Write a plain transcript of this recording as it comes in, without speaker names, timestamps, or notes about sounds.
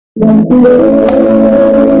Almost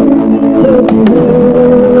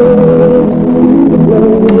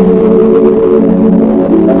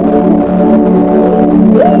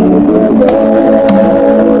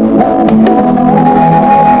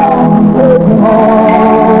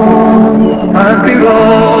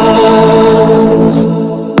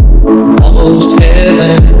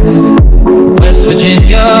heaven, West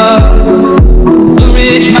Virginia, Blue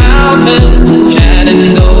Ridge Mountain,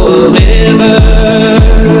 Shenandoah River.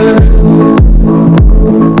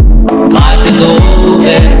 Life is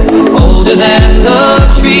older than the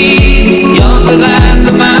trees, younger than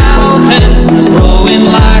the mountains, growing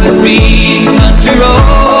like a breeze. Country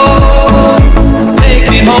roads, take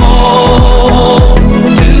me home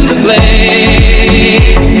to the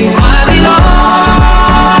place I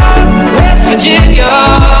belong. West Virginia,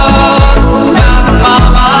 Mountain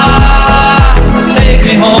Mama, take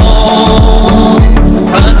me home.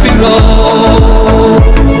 Country road.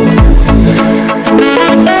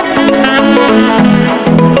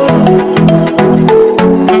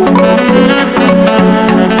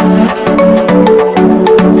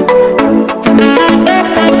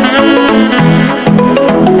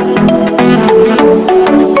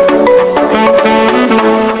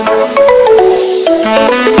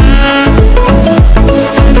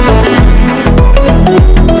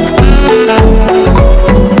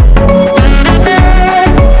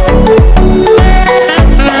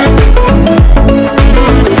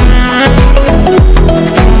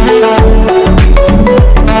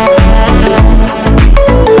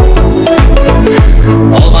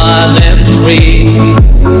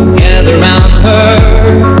 Gather round her,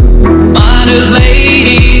 miner's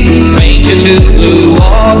lady, stranger to blue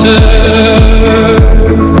water.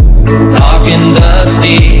 Dark and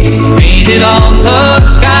dusty, painted on the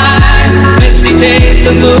sky, misty taste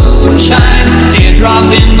of moonshine,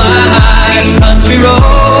 teardrop in my eyes. Country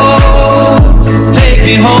roads, take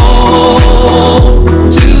me home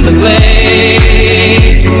to the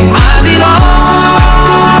place I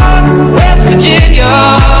belong. West Virginia,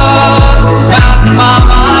 Mountain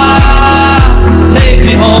Mama, take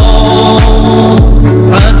me home.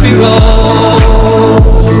 Country road.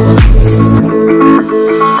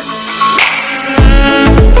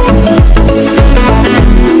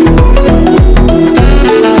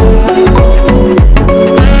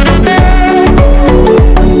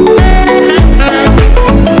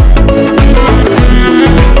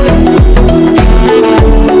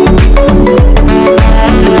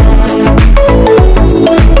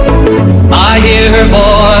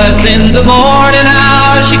 In the morning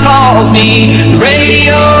hour she calls me. The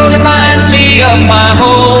radio reminds me of my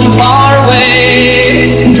home far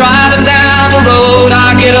away. Driving down the road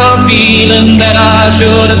I get a feeling that I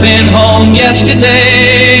should have been home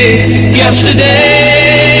yesterday.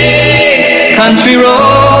 Yesterday. Country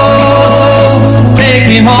roads, take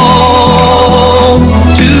me home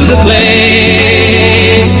to the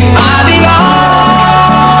place I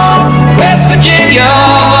belong. West Virginia,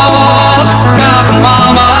 Mountain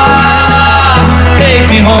Mama, take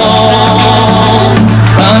me home.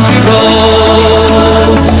 Country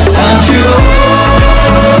roads, country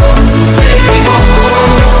roads, take me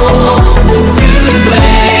home to the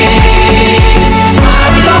place I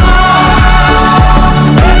belong.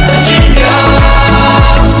 West Virginia,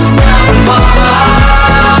 Mountain Mama,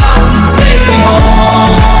 take me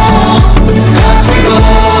home. Country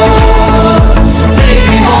roads, take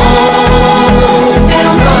me home.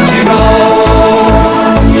 Down country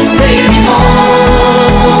roads, take me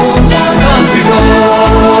home. Down country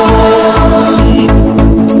roads.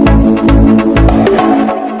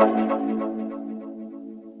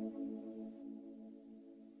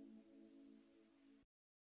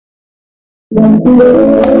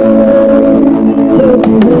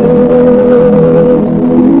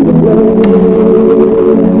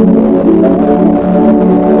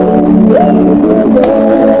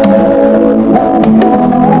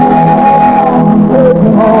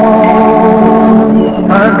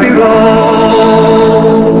 Country roads.